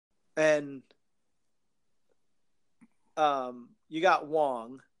And you got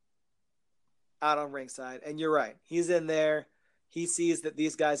Wong out on ringside, and you're right. He's in there. He sees that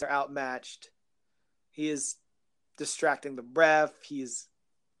these guys are outmatched. He is distracting the ref. He's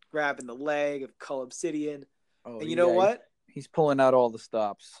grabbing the leg of Cull Obsidian. Oh, And you know yeah, what? he's pulling out all the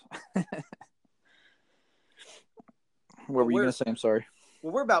stops. What were you going to say? I'm sorry.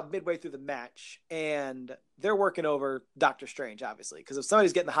 Well, we're about midway through the match, and they're working over Doctor Strange, obviously, because if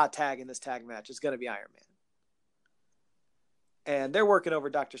somebody's getting the hot tag in this tag match, it's going to be Iron Man. And they're working over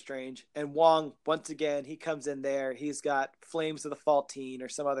Doctor Strange, and Wong, once again, he comes in there. He's got Flames of the Faultine or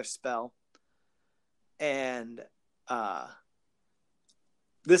some other spell. And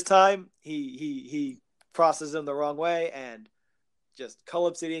this time, he crosses him the wrong way, and just Cull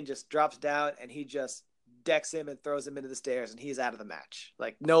Obsidian just drops down, and he just decks him and throws him into the stairs, and he's out of the match.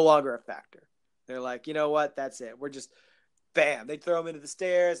 Like, no longer a factor. They're like, you know what? That's it. We're just, bam. They throw him into the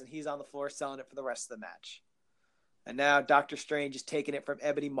stairs, and he's on the floor selling it for the rest of the match. And now Doctor Strange is taking it from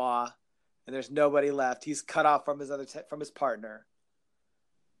Ebony Maw, and there's nobody left. He's cut off from from his partner.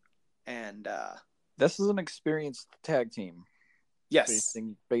 And this is an experienced tag team. Yes.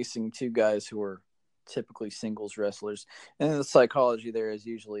 Facing two guys who are typically singles wrestlers. And the psychology there is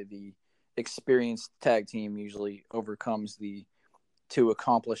usually the experienced tag team usually overcomes the two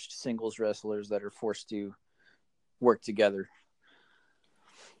accomplished singles wrestlers that are forced to work together.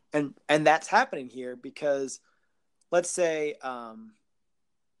 And that's happening here because let's say all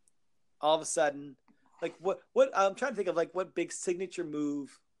of a sudden, like what I'm trying to think of, like what big signature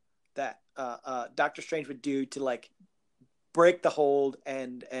move that Doctor Strange would do to like break the hold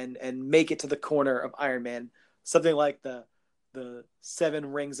and make it to the corner of Iron Man. Something like the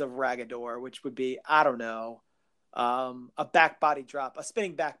 7 Rings of Ragador, which would be, I don't know, a back body drop, a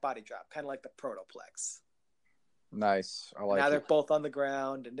spinning back body drop, kind of like the Protoplex. Nice. I like it. Now they're both on the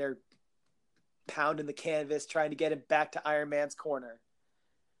ground and they're pounding the canvas, trying to get him back to Iron Man's corner.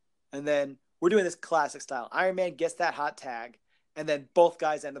 And then we're doing this classic style. Iron Man gets that hot tag, and then both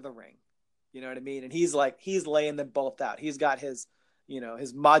guys enter the ring. You know what I mean? And he's laying them both out. He's got his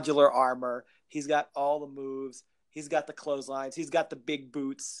modular armor. He's got all the moves. He's got the clotheslines. He's got the big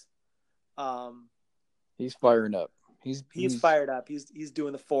boots. He's firing up. He's fired up. He's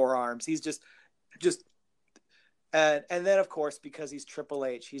doing the forearms. He's just and then of course, because he's Triple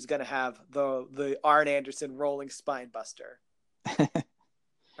H, he's gonna have the Arn Anderson rolling spine buster.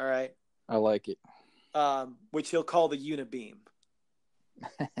 All right. I like it. Which he'll call the Unibeam.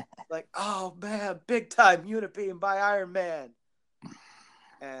 Like, oh man, big time Unibeam by Iron Man.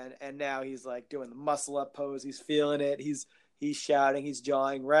 And now he's like doing the muscle up pose. He's feeling it. He's shouting. He's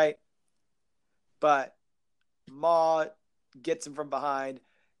jawing, right? But Maw gets him from behind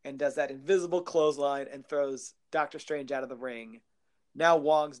and does that invisible clothesline and throws Doctor Strange out of the ring. Now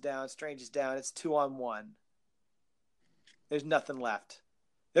Wong's down. Strange is down. It's 2-on-1. There's nothing left.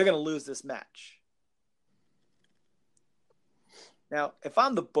 They're going to lose this match. Now, if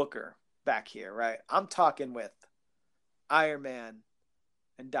I'm the booker back here, right, I'm talking with Iron Man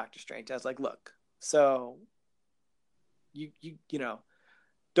and Doctor Strange. I was like, look, so you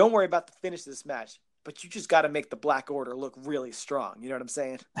don't worry about the finish of this match, but you just got to make the Black Order look really strong. You know what I'm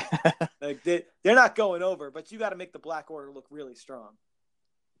saying? Like they're not going over, but you got to make the Black Order look really strong.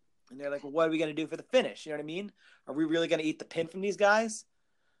 And they're like, well, what are we going to do for the finish? You know what I mean? Are we really going to eat the pin from these guys?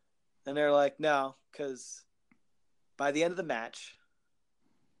 And they're like, no, because by the end of the match,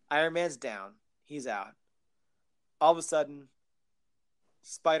 Iron Man's down. He's out. All of a sudden,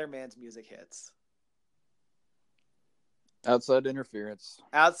 Spider-Man's music hits. Outside interference.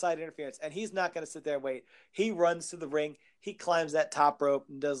 And he's not going to sit there and wait. He runs to the ring. He climbs that top rope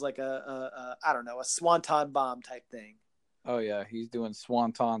and does like a swanton bomb type thing. Oh, yeah. He's doing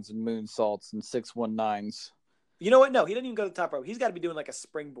swantons and moonsaults and 619s. You know what? No, he didn't even go to the top rope. He's got to be doing like a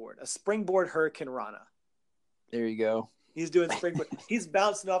springboard Hurricane Rana. There you go. He's doing springboard. He's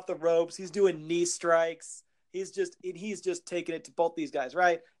bouncing off the ropes. He's doing knee strikes. He's just taking it to both these guys,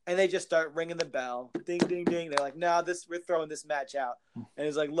 right? And they just start ringing the bell. Ding, ding, ding. They're like, no, we're throwing this match out. And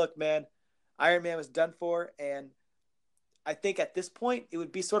he's like, look, man, Iron Man was done for. And I think at this point, it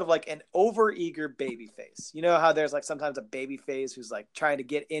would be sort of like an overeager babyface. You know how there's like sometimes a babyface who's like trying to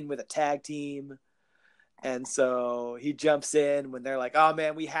get in with a tag team. And so he jumps in when they're like, oh,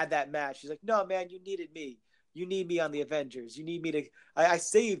 man, we had that match. He's like, no, man, you needed me. You need me on the Avengers. You need me to – I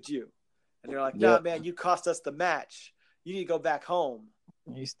saved you. And they're like, no, man, you cost us the match. You need to go back home.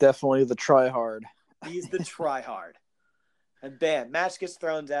 He's definitely the try-hard. He's the try-hard. And bam, match gets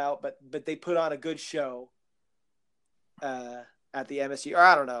thrown out, but they put on a good show at the MSG. Or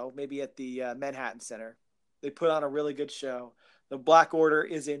I don't know, maybe at the Manhattan Center. They put on a really good show. The Black Order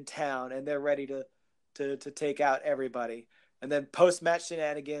is in town and they're ready to take out everybody. And then post-match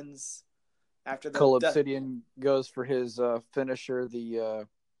shenanigans after Cole Obsidian goes for his finisher, the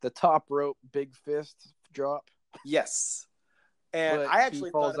top rope big fist drop. Yes. And but I he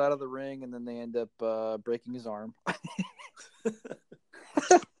actually falls out of the ring, and then they end up breaking his arm.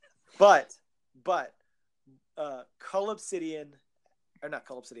 but Cull Obsidian, or not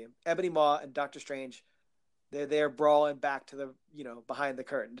Cull Obsidian, Ebony Maw and Doctor Strange, they're brawling back to the, behind the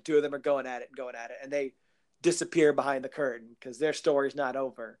curtain. The two of them are going at it, and they disappear behind the curtain because their story's not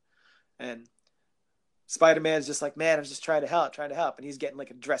over. And Spider-Man's just like, man, I'm just trying to help. And he's getting like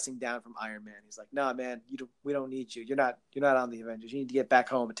a dressing down from Iron Man. He's like, nah, man, we don't need you. You're not on the Avengers. You need to get back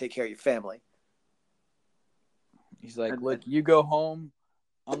home and take care of your family. He's like, look, you go home.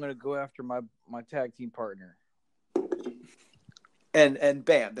 I'm going to go after my tag team partner. And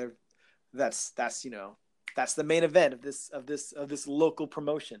bam, that's the main event of this local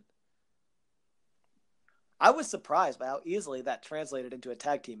promotion. I was surprised by how easily that translated into a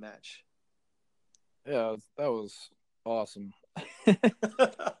tag team match. Yeah, that was awesome.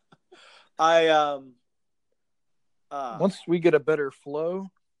 Once we get a better flow,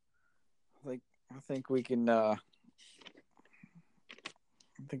 I think we can have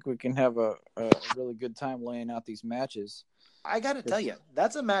a really good time laying out these matches. I got to tell you,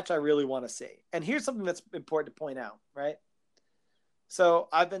 that's a match I really want to see. And here's something that's important to point out, right? So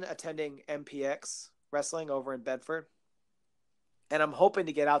I've been attending MPX wrestling over in Bedford, and I'm hoping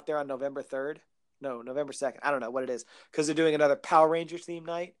to get out there on November 3rd. No, November 2nd. I don't know what it is, because they're doing another Power Rangers theme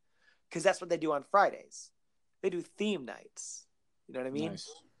night, because that's what they do on Fridays. They do theme nights. You know what I mean? Nice.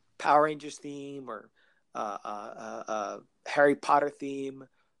 Power Rangers theme or Harry Potter theme.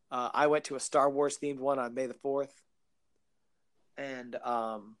 I went to a Star Wars themed one on May the 4th. And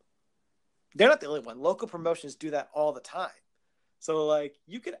they're not the only one. Local promotions do that all the time. So like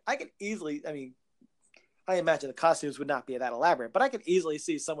I could easily, I imagine the costumes would not be that elaborate, but I could easily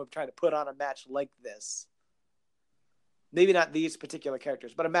see someone trying to put on a match like this. Maybe not these particular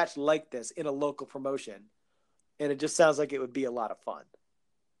characters, but a match like this in a local promotion. And it just sounds like it would be a lot of fun.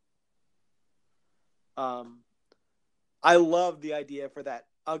 I love the idea for that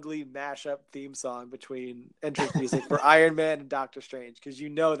ugly mashup theme song between entrance music for Iron Man and Doctor Strange, because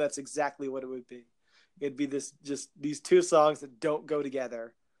that's exactly what it would be. It'd be these two songs that don't go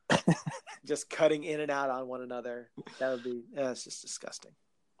together, just cutting in and out on one another. That would be it's just disgusting.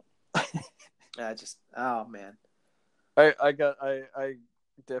 Oh man. I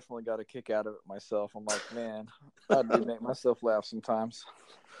definitely got a kick out of it myself. I'm like, man, I do make myself laugh sometimes.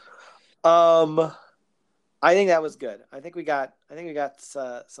 I think that was good. I think we got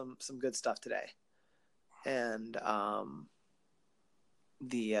some good stuff today, and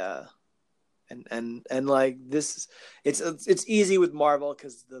and like this, it's easy with Marvel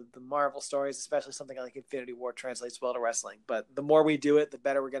because the Marvel stories, especially something like Infinity War, translates well to wrestling. But the more we do it, the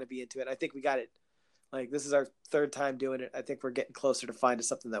better we're going to be into it. I think we got it. Like, this is our third time doing it. I think we're getting closer to finding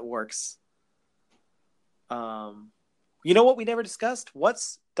something that works. You know what we never discussed?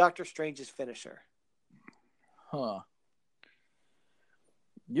 What's Doctor Strange's finisher? Huh.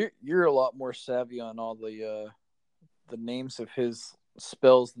 You're a lot more savvy on all the names of his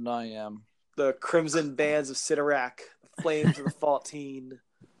spells than I am. The Crimson Bands of Sidorak, the Flames of the Faultine.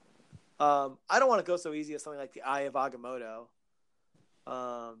 I don't want to go so easy as something like the Eye of Agamotto.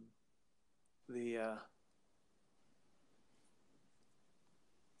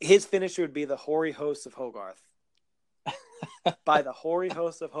 His finisher would be the Hoary Hosts of Hogarth. By the Hoary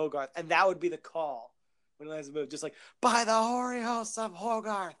Hosts of Hogarth. And that would be the call when he lands a move, just like, by the Hoary Hosts of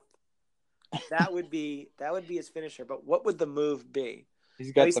Hogarth. That would be his finisher. But what would the move be?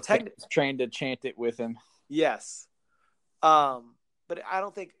 He's got the fans trained to chant it with him. Yes. But I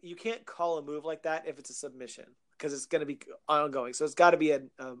don't think you can't call a move like that if it's a submission, because it's going to be ongoing. So it's got to be a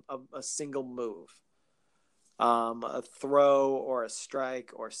single move, a throw or a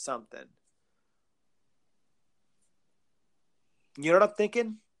strike or something. You know what I'm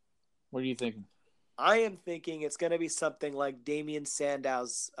thinking? What are you thinking? I am thinking it's going to be something like Damien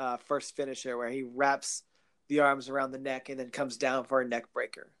Sandow's first finisher, where he wraps the arms around the neck and then comes down for a neck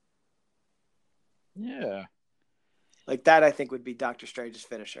breaker. Yeah. Like that, I think, would be Doctor Strange's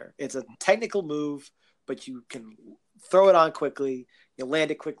finisher. It's a technical move, but you can throw it on quickly, you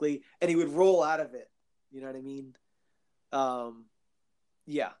land it quickly, and he would roll out of it. You know what I mean?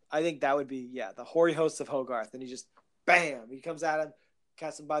 Yeah, I think that would be, the Hoary Hosts of Hogarth. And he just, bam, he comes at him,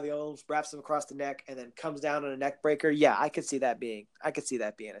 casts him by the arms, wraps him across the neck, and then comes down on a neck breaker. Yeah, I could see that being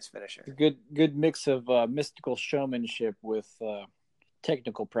his finisher. A good mix of mystical showmanship with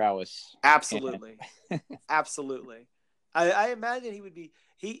technical prowess. Absolutely. Absolutely. I imagine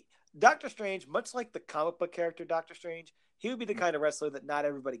Doctor Strange, much like the comic book character Doctor Strange, he would be the kind of wrestler that not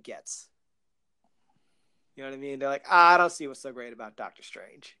everybody gets. You know what I mean? They're like, I don't see what's so great about Doctor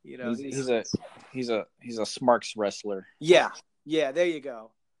Strange. You know, He's a smarks wrestler. yeah, there you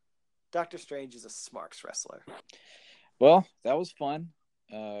go. Doctor Strange is a smarks wrestler. Well, that was fun.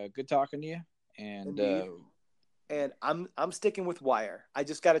 Good talking to you. And and I'm sticking with Wire. I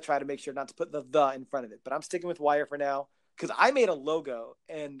just got to try to make sure not to put the in front of it, but I'm sticking with Wire for now because I made a logo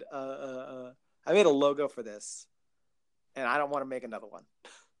and I made a logo for this, and I don't want to make another one.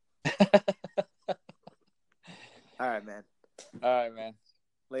 All right, man. All right, man.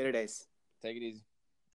 Later days. Take it easy.